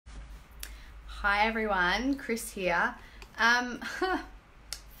Hi everyone, Chris here.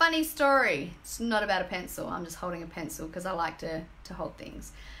 Funny story. It's not about a pencil. I'm just holding a pencil because I like to hold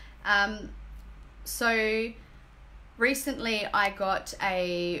things. So recently I got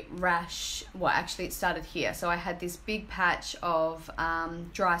a rash. Well, actually it started here. So I had this big patch of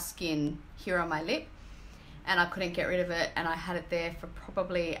dry skin here on my lip, and I couldn't get rid of it, and I had it there for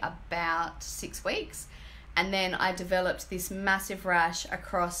probably about 6 weeks. And then I developed this massive rash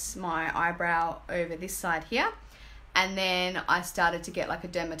across my eyebrow over this side here. And then I started to get like a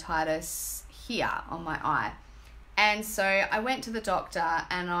dermatitis here on my eye. And so I went to the doctor,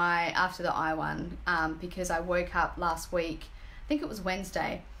 and after the eye one, because I woke up last week, I think it was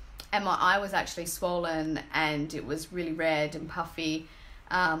Wednesday, and my eye was actually swollen and it was really red and puffy.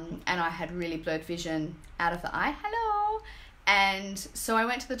 And I had really blurred vision out of the eye. Hello. And so I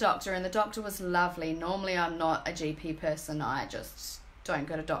went to the doctor, and the doctor was lovely. Normally I'm not a GP person. I just don't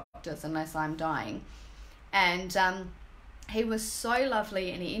go to doctors unless I'm dying. And he was so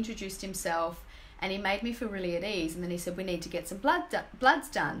lovely, and he introduced himself, and he made me feel really at ease. And then he said, we need to get some bloods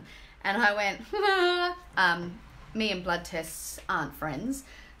done. And I went, me and blood tests aren't friends.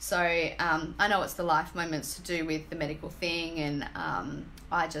 So I know it's the life moments to do with the medical thing, and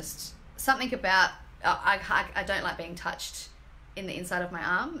I just, something about, I don't like being touched in the inside of my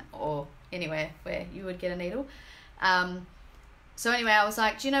arm or anywhere where you would get a needle. So anyway, I was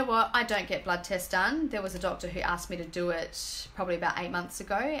like, do you know what? I don't get blood tests done. There was a doctor who asked me to do it probably about 8 months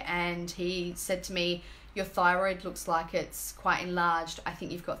ago, and he said to me, your thyroid looks like it's quite enlarged. I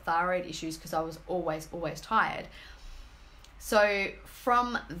think you've got thyroid issues, because I was always tired. So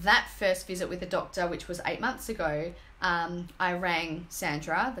from that first visit with the doctor, which was 8 months ago, I rang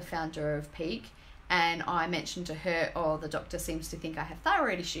Sandra, the founder of Peak, and I mentioned to her, oh, the doctor seems to think I have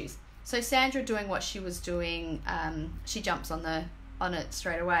thyroid issues. So Sandra, doing what she was doing, she jumps on it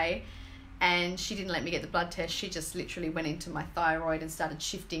straight away, and she didn't let me get the blood test. She just literally went into my thyroid and started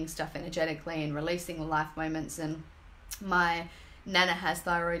shifting stuff energetically and releasing the life moments. And my Nana has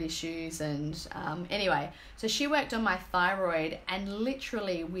thyroid issues, and anyway, so she worked on my thyroid, and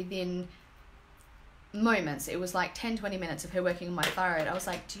literally within moments, it was like 10-20 minutes of her working on my thyroid, I was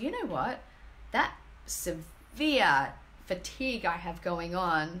like, do you know what? That severe fatigue I have going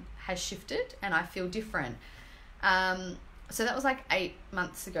on has shifted, and I feel different. So that was like 8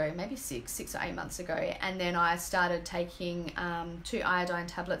 months ago, maybe 6 or 8 months ago. And then I started taking 2 iodine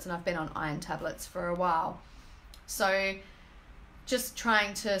tablets, and I've been on iron tablets for a while. So just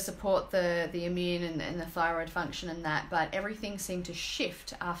trying to support the immune and the thyroid function and that, but everything seemed to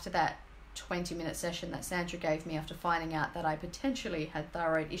shift after that 20-minute session that Sandra gave me after finding out that I potentially had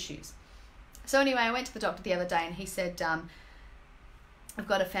thyroid issues. So anyway, I went to the doctor the other day, and he said, I've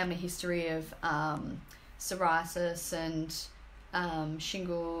got a family history of psoriasis and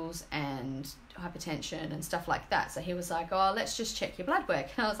shingles and hypertension and stuff like that. So he was like, oh, let's just check your blood work.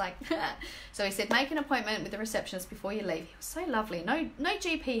 And I was like, so he said, make an appointment with the receptionist before you leave. He was so lovely. No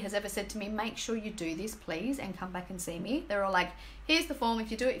GP has ever said to me, make sure you do this, please, and come back and see me. They're all like, here's the form. If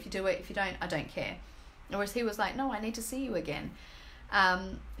you do it, you do it. If you don't, I don't care. Whereas he was like, no, I need to see you again.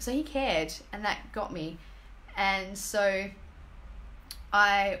 So he cared, and that got me. And so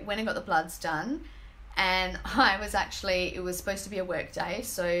I went and got the bloods done, and it was supposed to be a work day,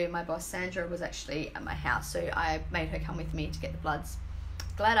 so my boss Sandra was actually at my house, so I made her come with me to get the bloods.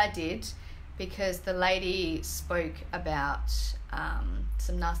 Glad I did, because the lady spoke about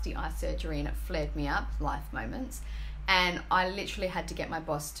some nasty eye surgery, and it flared me up, life moments. And I literally had to get my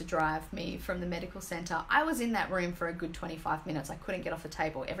boss to drive me from the medical center. I was in that room for a good 25 minutes. I couldn't get off the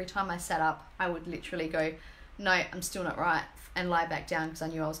table. Every time I sat up, I would literally go, no, I'm still not right, and lie back down, because I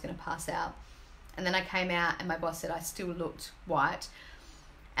knew I was going to pass out. And then I came out, and my boss said I still looked white.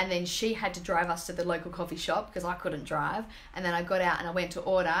 And then she had to drive us to the local coffee shop, because I couldn't drive. And then I got out and I went to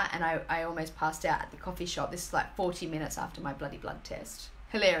order, and I almost passed out at the coffee shop. This is like 40 minutes after my bloody blood test.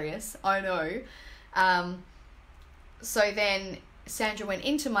 Hilarious, I know. So then Sandra went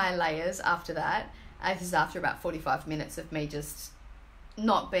into my layers after that. This is after about 45 minutes of me just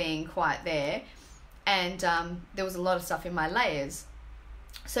not being quite there. And there was a lot of stuff in my layers.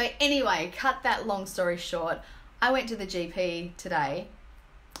 So anyway, cut that long story short, I went to the GP today,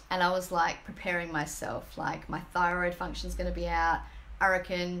 and I was like preparing myself, like my thyroid function's going to be out. I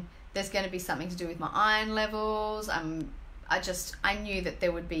reckon there's going to be something to do with my iron levels. I knew that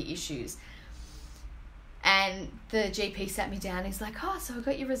there would be issues. And the GP sat me down. He's like, oh, so I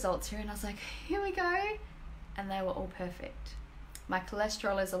got your results here. And I was like, here we go. And they were all perfect. My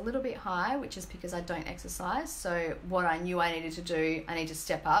cholesterol is a little bit high, which is because I don't exercise. So what I knew I needed to do, I need to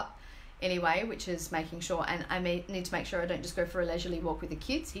step up, anyway, which is making sure, and I need to make sure I don't just go for a leisurely walk with the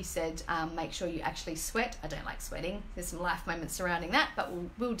kids. He said, make sure you actually sweat. I don't like sweating. There's some life moments surrounding that, but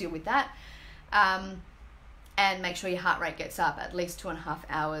we'll deal with that. And make sure your heart rate gets up at least 2.5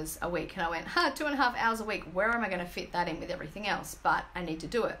 hours a week. And I went, 2.5 hours a week, where am I going to fit that in with everything else? But I need to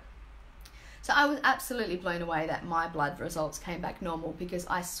do it. So I was absolutely blown away that my blood results came back normal, because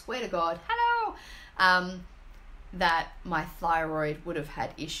I swear to God, that my thyroid would have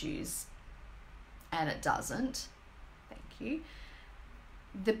had issues, and it doesn't. Thank you.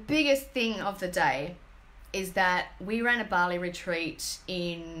 The biggest thing of the day is that we ran a Bali retreat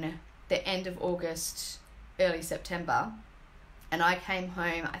in the end of August, early September, and I came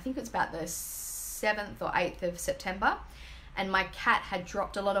home, I think it was about the 7th or 8th of September, and my cat had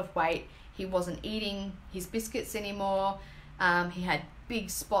dropped a lot of weight. He wasn't eating his biscuits anymore. He had big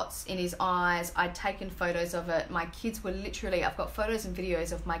spots in his eyes. I'd taken photos of it. My kids were literally, I've got photos and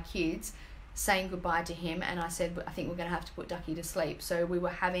videos of my kids saying goodbye to him, and I said, I think we're going to have to put Ducky to sleep. So we were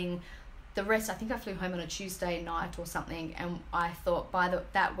having the rest. I think I flew home on a Tuesday night or something, and I thought by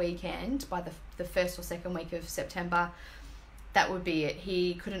that weekend, by the first or second week of September, that would be it.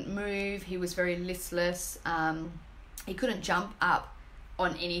 He couldn't move. He was very listless. He couldn't jump up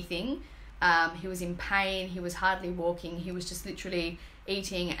on anything. He was in pain. He was hardly walking. He was just literally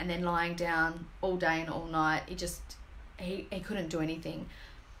eating and then lying down all day and all night. He couldn't do anything.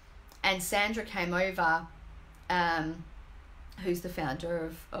 And Sandra came over, who's the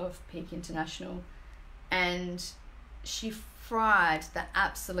founder of Peak International, and she fried the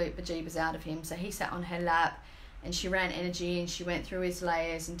absolute bejeebers out of him. So he sat on her lap and she ran energy, and she went through his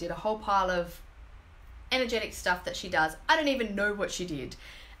layers and did a whole pile of energetic stuff that she does. I don't even know what she did.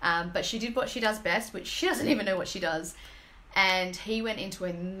 But she did what she does best, which she doesn't even know what she does. And he went into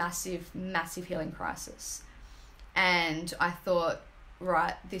a massive, massive healing crisis. And I thought,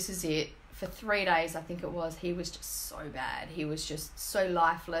 right, this is it. For 3 days, I think it was, he was just so bad. He was just so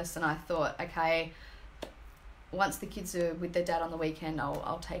lifeless. And I thought, okay, once the kids are with their dad on the weekend,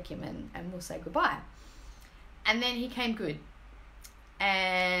 I'll take him and we'll say goodbye. And then he came good.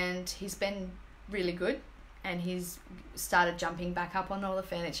 And he's been really good. And he's started jumping back up on all the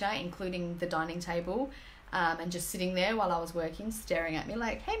furniture, including the dining table, and just sitting there while I was working, staring at me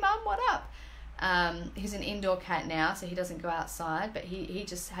like, hey mum, what up? He's an indoor cat now, so he doesn't go outside, but he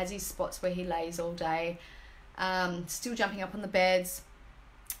just has his spots where he lays all day, still jumping up on the beds.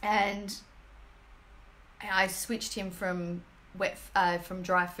 And I switched him from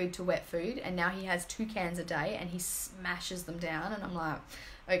dry food to wet food, and now he has 2 cans a day and he smashes them down, and I'm like,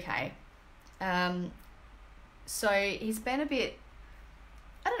 okay. So he's been a bit,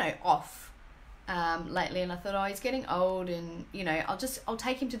 I don't know, off lately, and I thought, he's getting old, and I'll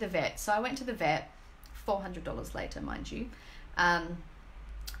take him to the vet. So I went to the vet, $400 later, mind you.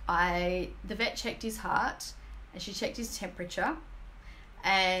 The vet checked his heart, and she checked his temperature,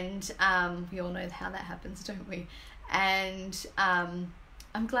 and we all know how that happens, don't we? And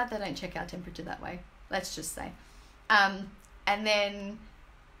I'm glad they don't check our temperature that way, let's just say. And then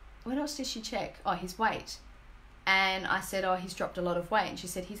what else did she check? His weight. And I said, he's dropped a lot of weight. And she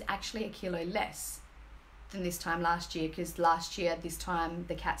said, he's actually 1 kilo less than this time last year, because last year this time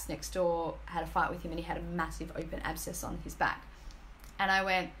the cats next door had a fight with him and he had a massive open abscess on his back. And I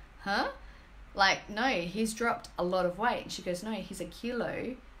went, huh? Like, no, he's dropped a lot of weight. And she goes, no, he's 1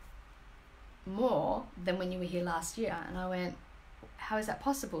 kilo more than when you were here last year. And I went, how is that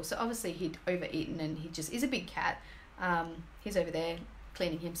possible? So obviously he'd overeaten, and he just is a big cat. He's over there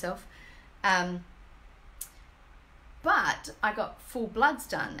cleaning himself. But I got full bloods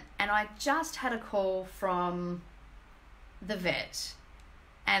done, and I just had a call from the vet,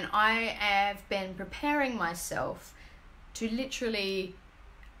 and I have been preparing myself to literally,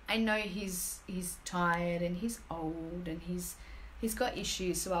 I know he's tired and he's old and he's got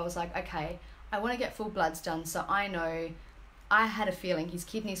issues. So I was like, okay, I want to get full bloods done. So I know, I had a feeling his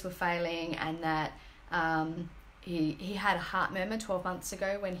kidneys were failing, and that he had a heart murmur 12 months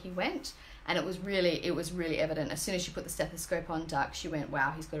ago when he went. And it was really evident. As soon as she put the stethoscope on Duck, she went,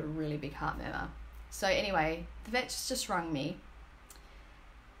 wow, he's got a really big heart murmur. So anyway, the vet just rung me,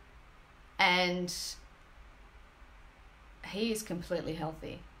 and he is completely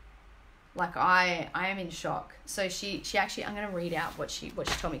healthy. Like, I am in shock. So she actually, I'm going to read out what she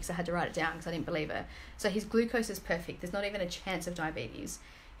told me, because I had to write it down because I didn't believe her. So his glucose is perfect. There's not even a chance of diabetes.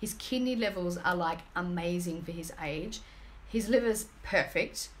 His kidney levels are like amazing for his age. His liver's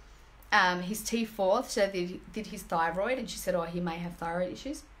perfect. His T4, so they did his thyroid, and she said, he may have thyroid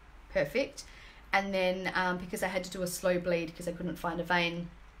issues. Perfect. And then because I had to do a slow bleed because I couldn't find a vein,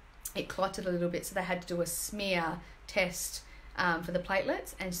 it clotted a little bit, so they had to do a smear test for the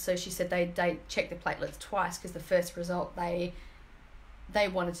platelets, and so she said they checked the platelets twice, because the first result they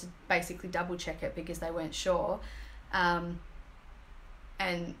wanted to basically double check it because they weren't sure, and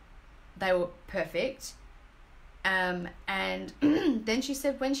they were perfect. And then she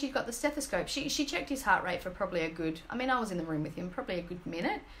said when she got the stethoscope, she checked his heart rate for probably a good, I mean, I was in the room with him probably a good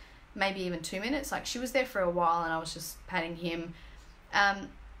minute, maybe even 2 minutes. Like, she was there for a while, and I was just patting him.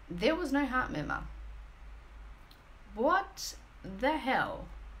 There was no heart murmur. What the hell?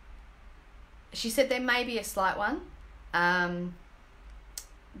 She said there may be a slight one,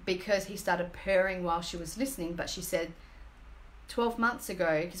 because he started purring while she was listening, but she said 12 months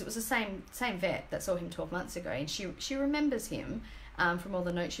ago, because it was the same vet that saw him 12 months ago, and she remembers him from all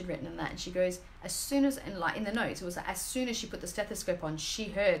the notes she'd written and that, and she goes, as soon as, and like in the notes, it was as soon as she put the stethoscope on, she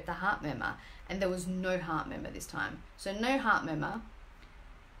heard the heart murmur, and there was no heart murmur this time. So no heart murmur,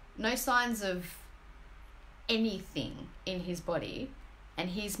 no signs of anything in his body, and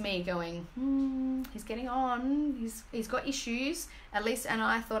here's me going, he's getting on, he's got issues, at least, and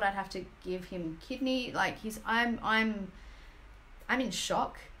I thought I'd have to give him kidney, like I'm in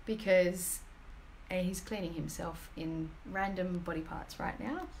shock, because he's cleaning himself in random body parts right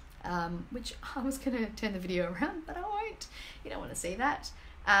now, which I was going to turn the video around, but I won't. You don't want to see that.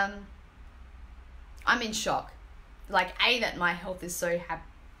 I'm in shock. Like, that my health is so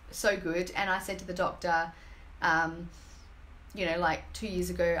good, and I said to the doctor, like 2 years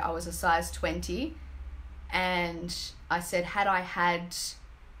ago, I was a size 20, and I said, had I had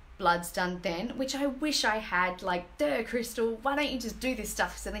bloods done then, which I wish I had, like, Krystle, why don't you just do this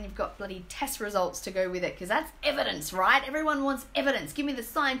stuff, so then you've got bloody test results to go with it, because that's evidence, right? Everyone wants evidence. Give me the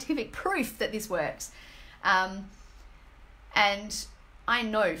scientific proof that this works. And I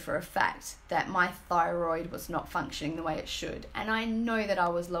know for a fact that my thyroid was not functioning the way it should, and I know that I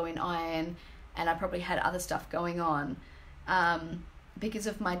was low in iron, and I probably had other stuff going on, because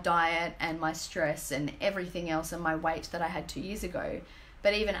of my diet and my stress and everything else, and my weight that I had 2 years ago.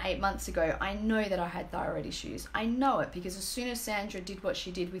 But even 8 months ago, I know that I had thyroid issues. I know it, because as soon as Sandra did what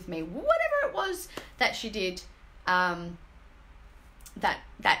she did with me, whatever it was that she did, that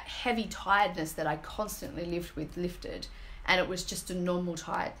heavy tiredness that I constantly lived with lifted, and it was just a normal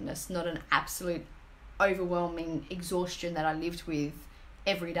tiredness, not an absolute overwhelming exhaustion that I lived with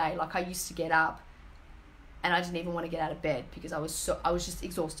every day. Like, I used to get up and I didn't even want to get out of bed, because I was just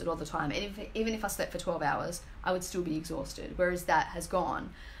exhausted all the time. And even if I slept for 12 hours, I would still be exhausted, whereas that has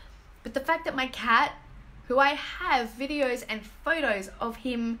gone. But the fact that my cat, who I have videos and photos of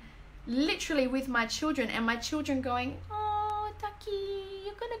him literally with my children, and my children going, oh, Ducky,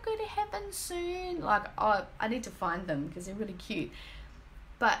 you're going to go to heaven soon. Like, oh, I need to find them because they're really cute.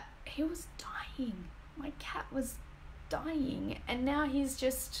 But he was dying. My cat was dying, and now he's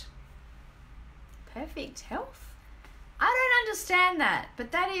just perfect health. I don't understand that,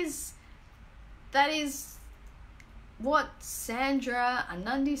 but that is what Sandra,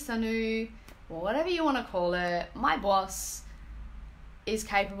 Anandi Sano, or whatever you want to call her, my boss, is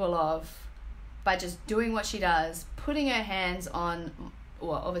capable of, by just doing what she does, putting her hands on,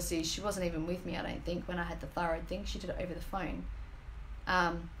 well, obviously she wasn't even with me, I don't think, when I had the thyroid thing. She did it over the phone.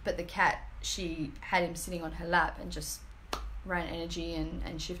 But the cat, she had him sitting on her lap and just ran energy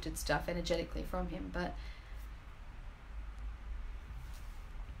and shifted stuff energetically from him. But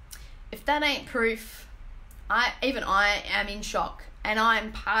if that ain't proof, I am in shock, and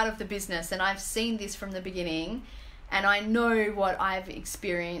I'm part of the business, and I've seen this from the beginning, and I know what I've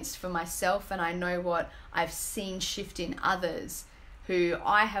experienced for myself, and I know what I've seen shift in others who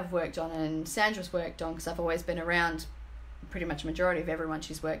I have worked on and Sandra's worked on, because I've always been around pretty much a majority of everyone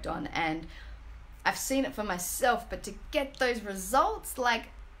she's worked on, and I've seen it for myself. But to get those results, like,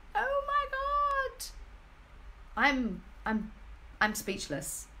 oh my God, I'm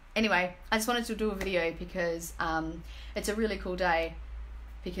speechless. Anyway, I just wanted to do a video because it's a really cool day,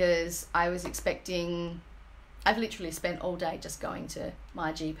 because I've literally spent all day just going to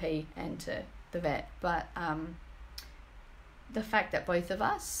my GP and to the vet, but the fact that both of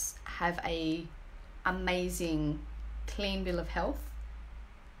us have a amazing clean bill of health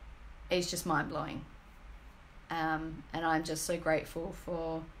is just mind-blowing. And I'm just so grateful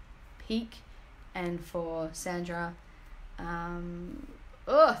for Peak and for Sandra.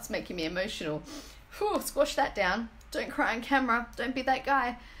 It's making me emotional. Squash that down. Don't cry on camera. Don't be that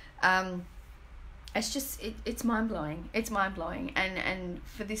guy. It's just, it's mind-blowing. It's mind-blowing. And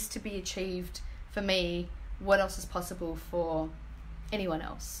for this to be achieved for me, what else is possible for anyone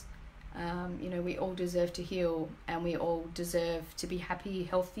else? We all deserve to heal, and we all deserve to be happy,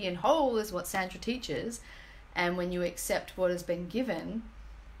 healthy, and whole, is what Sandra teaches. And when you accept what has been given,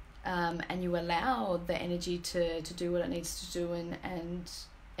 and you allow the energy to do what it needs to do, and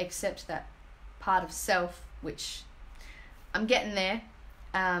accept that part of self, which I'm getting there,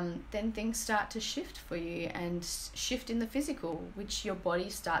 then things start to shift for you, and shift in the physical, which your body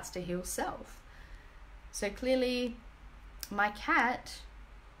starts to heal self. So clearly my cat,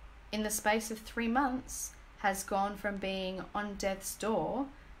 in the space of 3 months, has gone from being on death's door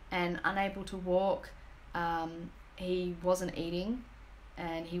and unable to walk. He wasn't eating,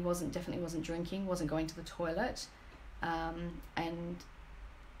 and he definitely wasn't drinking, wasn't going to the toilet, and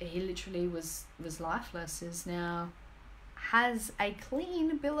he literally was lifeless, is now has a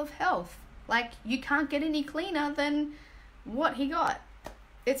clean bill of health. Like, you can't get any cleaner than what he got.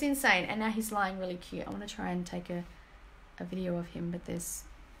 It's insane. And now he's lying really cute. I want to try and take a video of him, but there's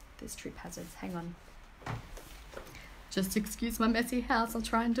trip hazards. Hang on. Just excuse my messy house. I'll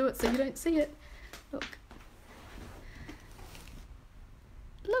try and do it so you don't see it. Look.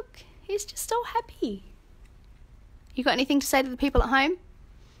 Look, he's just so happy. You got anything to say to the people at home?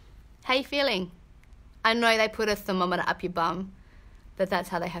 How you feeling? I know they put a thermometer up your bum, but that's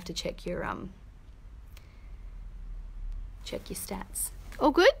how they have to check your stats.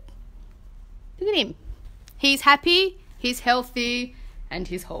 All good? Look at him. He's happy, he's healthy, and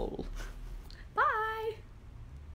he's whole.